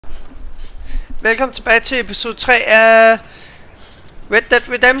Velkommen tilbage til episode 3 af Red Dead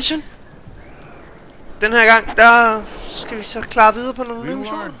Redemption. Den her gang, der skal vi så klare videre på nogle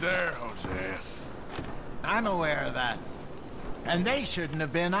missioner. I'm aware of that. And they shouldn't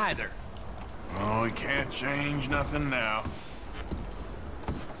have been either. Oh, we can't change nothing now.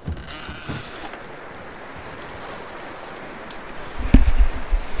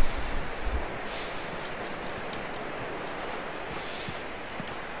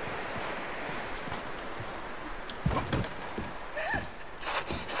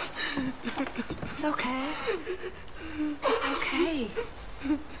 It's okay. It's okay.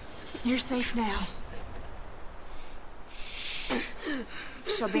 You're safe now.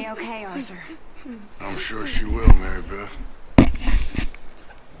 She'll be okay, Arthur. I'm sure she will, Mary Beth.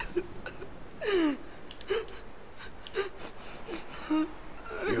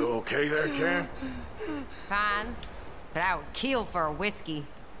 You okay there, Karen? Fine, but I would kill for a whiskey.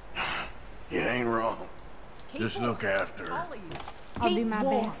 You ain't wrong. Just look after her. I'll do my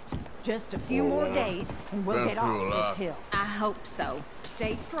best. Just a few more days, and we'll get off this hill. I hope so.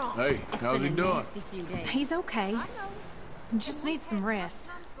 Stay strong. Hey, how's he doing? Nasty few days. He's okay. Just needs some rest.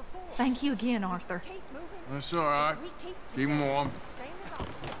 Thank you again, Arthur. That's all right. Keep him warm.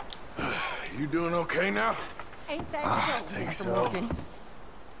 You doing okay now? Ain't that I so, think Mr. so. Morgan?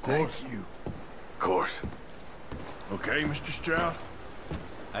 Thank you. Of course. Okay, Mr. Strauss?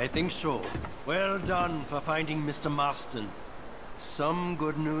 I think so. Well done for finding Mr. Marston. Some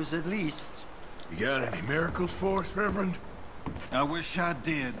good news at least. You got any miracles for us, Reverend? I wish I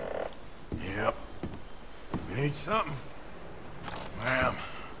did. Yep. We need something. Ma'am,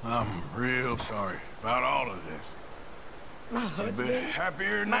 I'm real sorry about all of this. You bit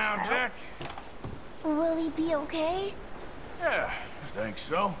happier now, Jack? Will he be okay? Yeah, I think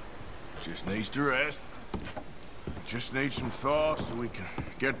so. Just needs to rest. Just needs some thaw so we can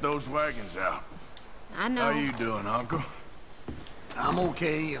get those wagons out. I know. How you doing, Uncle? I'm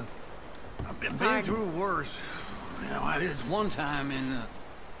okay. I've been through worse. You know, I did one time in...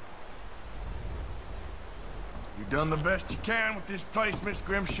 You done the best you can with this place, Miss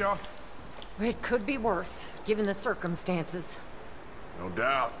Grimshaw? It could be worse, given the circumstances. No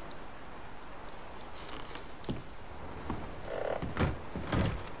doubt.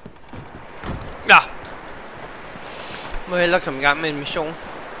 Ja. Må hellere komme i gang med en mission.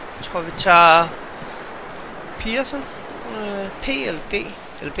 Jeg tror vi tager Pearson. P eller D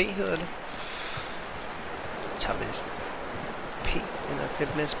eller B hedder det. Jeg tager vel P. Den er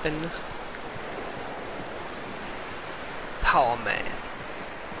lidt mere spændende. Power Man.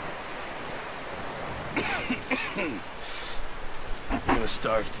 You're gonna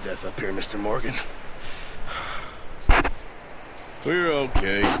starve to death up here, Mr. Morgan. We're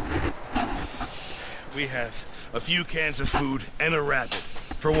okay. We have a few cans of food and a rabbit.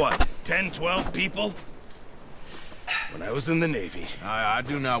 For what, 10, 12 people? When I was in the Navy... I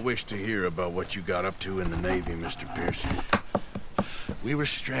do not wish to hear about what you got up to in the Navy, Mr. Pearson. We were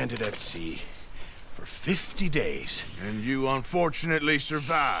stranded at sea for 50 days. And you unfortunately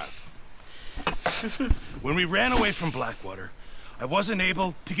survived. When we ran away from Blackwater, I wasn't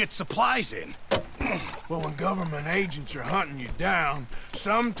able to get supplies in. Well, when government agents are hunting you down,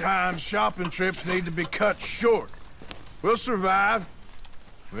 sometimes shopping trips need to be cut short. We'll survive.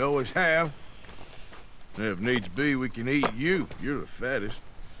 We always have. If needs be, we can eat you. You're the fattest.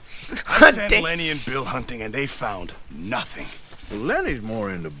 I sent Lenny and Bill hunting, and they found nothing. Well, Lenny's more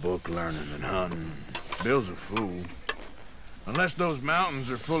into book learning than hunting. Bill's a fool. Unless those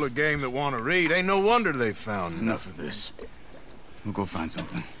mountains are full of game that want to read, ain't no wonder they found Enough of this. We'll go find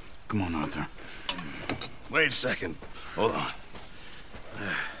something. Come on, Arthur. Wait a second. Hold on.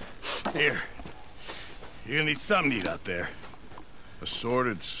 Here. You're gonna need something to eat out there.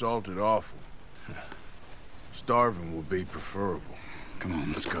 Assorted, salted offal. Starving would be preferable. Come on,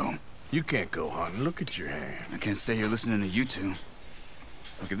 let's go. You can't go hunting. Look at your hand. I can't stay here listening to you two.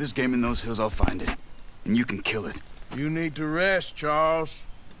 Look, if there's game in those hills, I'll find it. And you can kill it. You need to rest, Charles.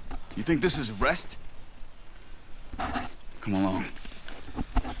 You think this is rest? Come along.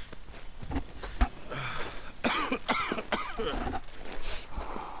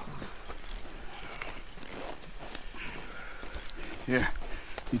 Here,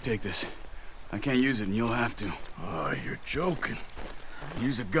 you take this. I can't use it, and you'll have to. Oh, you're joking.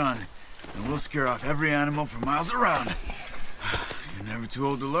 Use a gun, and we'll scare off every animal for miles around. You're never too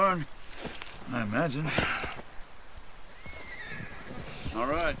old to learn, I imagine. All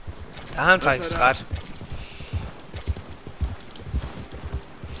right. Der har han faktisk ret.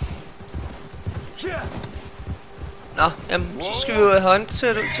 Nå, jamen, så skal vi ud af hånd,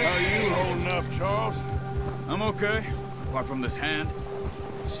 ser det ud til. How are you holding up, Charles? I'm okay, apart from this hand.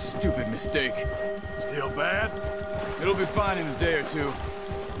 It's stupid mistake. Still bad? It'll be fine in a day or two.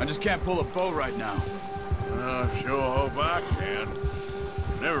 I just can't pull a bow right now. I sure hope I can.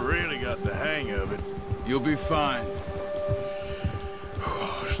 Never really got the hang of it. You'll be fine.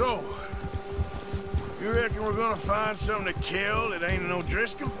 So, you reckon we're gonna find something to kill that ain't no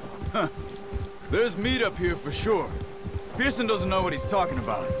Driscoll? Huh. There's meat up here for sure. Pearson doesn't know what he's talking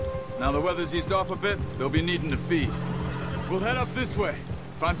about. Now the weather's eased off a bit, they'll be needing to feed. We'll head up this way,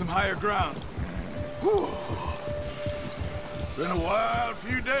 find some higher ground. Whew. Been a wild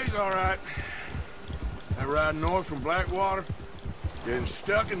few days, all right. That ride north from Blackwater, getting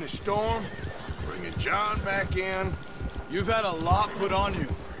stuck in the storm, bringing John back in. You've had a lot put on you.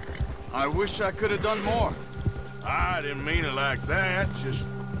 I wish I could have done more. I didn't mean it like that, just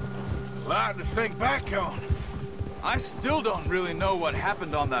a lot to think back on. I still don't really know what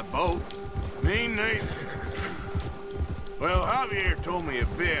happened on that boat. Me neither. Well, Javier told me a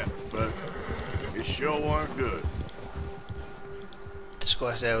bit, but it sure weren't good. Det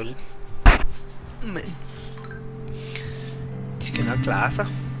skulle også ærgerligt. Men de skal nok klare sig.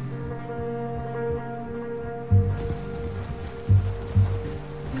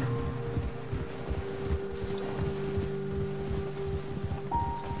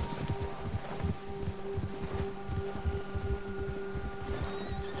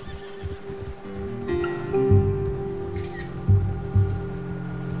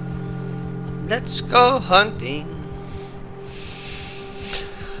 Let's go hunting.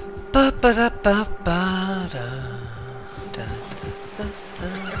 Ba ba da ba ba da da da da.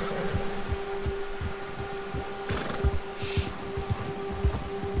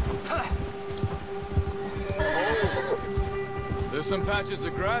 There's some patches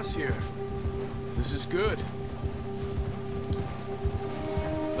of grass here. This is good.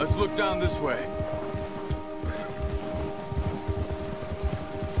 Let's look down this way.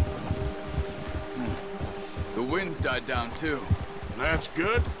 The wind's died down too. That's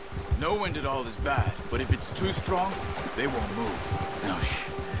good. No wind at all is bad, but if it's too strong, they won't move. Now shh.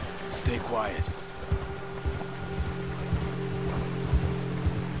 Stay quiet.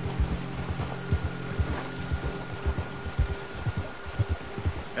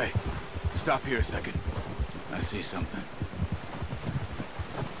 Hey, stop here a second. I see something.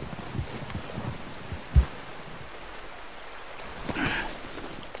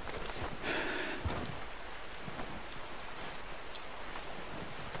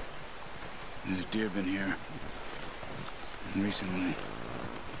 There's deer been here. Recently.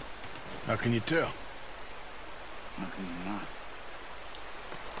 How can you tell? How can you not?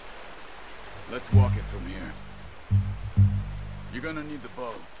 Let's walk it from here. You're gonna need the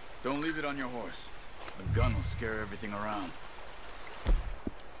bow. Don't leave it on your horse. A gun will scare everything around.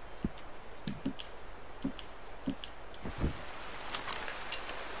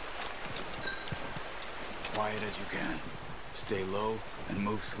 Quiet as you can. Stay low and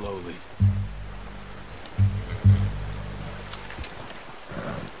move slowly.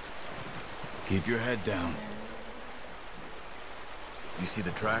 Keep your head down. You see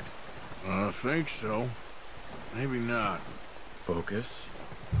the tracks? I think so. Maybe not. Focus.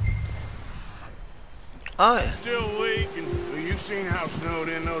 Oh yeah. Still weak, and well, you've seen how snowed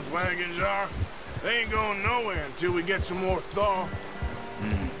in those wagons are. They ain't going nowhere until we get some more thaw.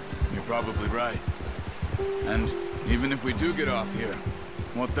 You're probably right. And even if we do get off here,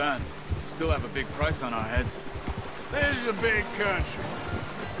 what then? Still have a big price on our heads. This is a big country.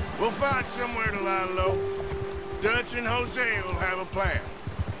 We'll find somewhere to lie low. Dutch and Jose will have a plan.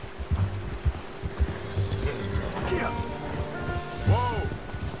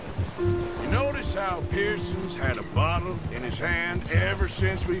 Whoa! You notice how Pearson's had a bottle in his hand ever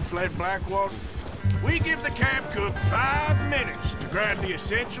since we fled Blackwater? We give the camp cook 5 minutes to grab the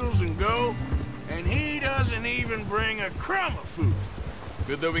essentials and go, and he doesn't even bring a crumb of food.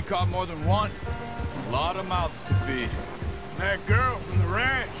 Good that we caught more than one. A lot of mouths to feed. That girl from the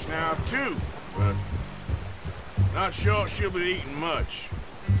ranch now, too, but not sure she'll be eating much.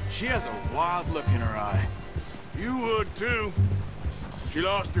 She has a wild look in her eye. You would, too. She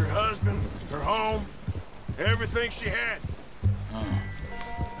lost her husband, her home, everything she had.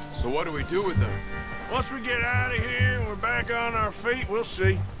 So what do we do with her? Once we get out of here and we're back on our feet, we'll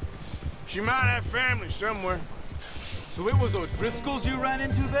see. She might have family somewhere. So it was O'Driscoll's you ran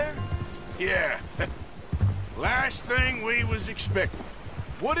into there? Yeah. Last thing we was expecting.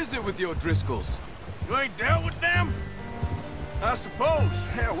 What is it with the O'Driscolls? You ain't dealt with them? I suppose.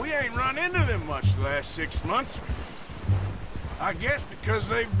 Hell, we ain't run into them much the last 6 months. I guess because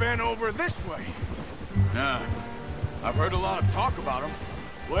they've been over this way. Yeah. I've heard a lot of talk about them.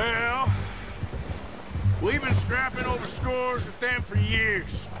 Well, we've been scrapping over scores with them for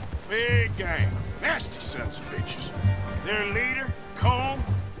years. Big gang. Nasty sons of bitches. Their leader, Combe,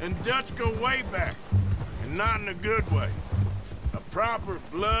 and Dutch go way back. And not in a good way. A proper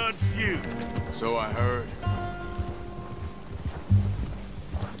blood feud. So I heard.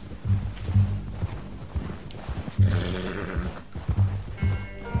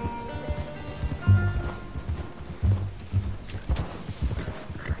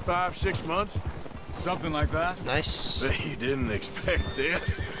 Five, 6 months? Something like that? Nice. But you didn't expect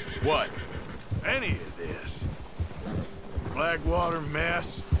this. What? Any of this. Blackwater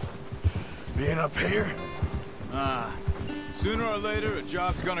mess. Being up here? Sooner or later, a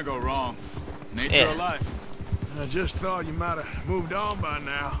job's gonna go wrong. Nature of life. I just thought you might have moved on by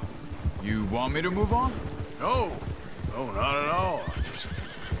now. You want me to move on? No. No, not at all. I just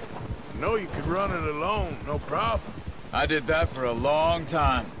know you could run it alone, no problem. I did that for a long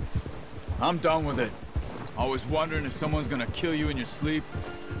time. I'm done with it. Always wondering if someone's gonna kill you in your sleep.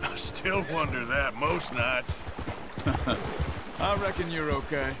 I still wonder that most nights. I reckon you're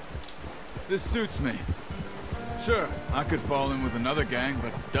okay. This suits me. Sure, I could fall in with another gang,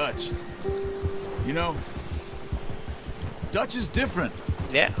 but Dutch... You know, Dutch is different.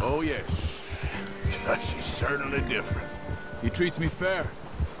 Yeah. Oh, yes. She's certainly different. He treats me fair.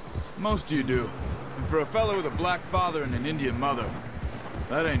 Most of you do. And for a fellow with a black father and an Indian mother,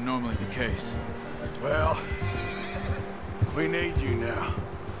 that ain't normally the case. Well, we need you now.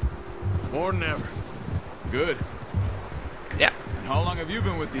 More than ever. Good. Yeah. And how long have you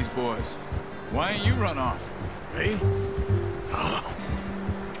been with these boys? Why ain't you run off? Me? Oh,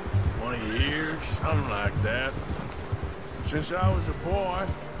 20 years, something like that. Since I was a boy.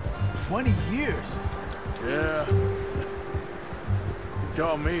 20 years? Yeah.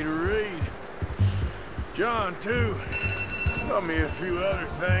 Taught me to read. John, too. Taught me a few other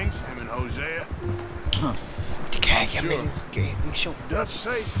things, him and Hosea. Huh. Sure. Dutch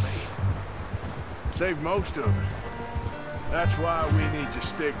saved me. Saved most of us. That's why we need to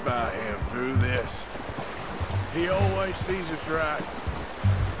stick by him through this. He always sees us right.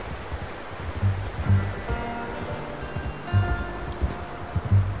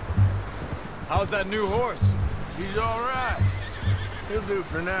 How's that new horse? He's all right. He'll do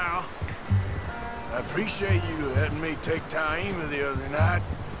for now. I appreciate you letting me take Taima the other night.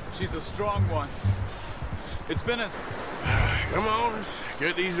 She's a strong one. It's been as... Come on, let's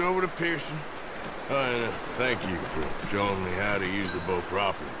get these over to Pearson. And thank you for showing me how to use the bow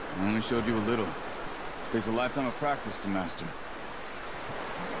properly. I only showed you a little. Takes a lifetime of practice to master.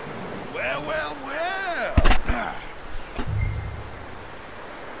 Well, well, well.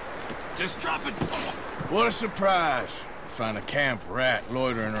 Just drop it. What a surprise. Find a camp rat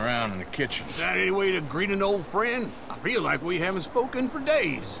loitering around in the kitchen. Is that any way to greet an old friend? I feel like we haven't spoken for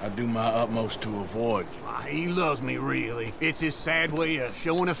days. I do my utmost to avoid you. Why, he loves me, really. It's his sad way of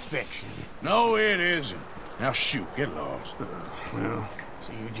showing affection. No, it isn't. Now shoot, get lost. Well,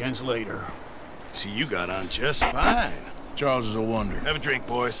 see you gents later. See, you got on just fine. Charles is a wonder. Have a drink,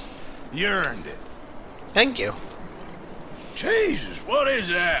 boys. You earned it. Thank you. Jesus, what is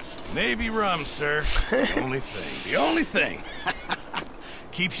that? Navy rum, sir. It's the only thing. The only thing.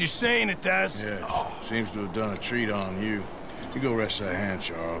 Keeps you sane, it does. Yeah, seems to have done a treat on you. You go rest that hand,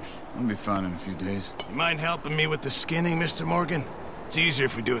 Charles. I'll be fine in a few days. You mind helping me with the skinning, Mr. Morgan? It's easier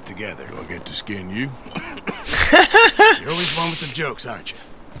if we do it together. Do I get to skin you? You're always one with the jokes, aren't you?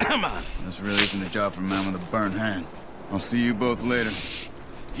 Come on. This really isn't a job for a man with a burnt hand. I'll see you both later.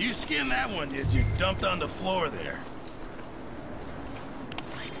 You skinned that one you dumped on the floor there.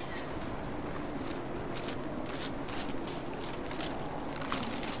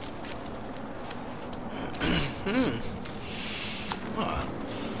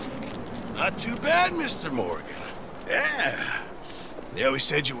 Not too bad, Mr. Morgan. Yeah. They always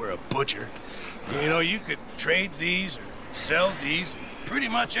said you were a butcher. You know, you could trade these or sell these in pretty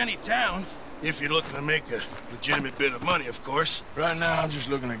much any town, if you're looking to make a legitimate bit of money, of course. Right now, I'm just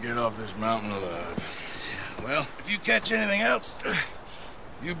looking to get off this mountain alive. Well, if you catch anything else,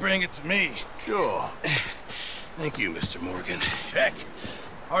 you bring it to me. Sure. Thank you, Mr. Morgan. Heck,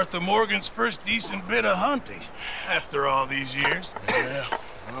 Arthur Morgan's first decent bit of hunting, after all these years. Yeah.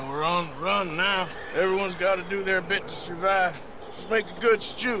 Well, we're on the run now. Everyone's got to do their bit to survive. Just make a good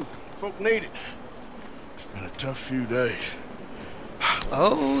stew. Folk need it. It's been a tough few days.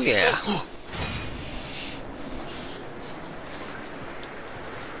 Oh, yeah.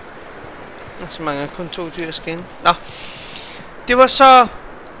 Så mangler kun 2 dyr skin. Nå. Det var så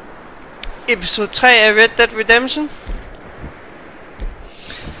episode 3 af Red Dead Redemption.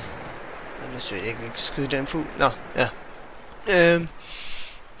 Nu synes jeg ikke, vi kan skyde den fugl. Nå, ja.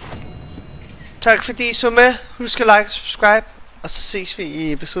 Tak fordi I så med. Husk at like og subscribe. Og så ses vi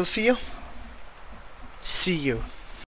i episode 4. See you.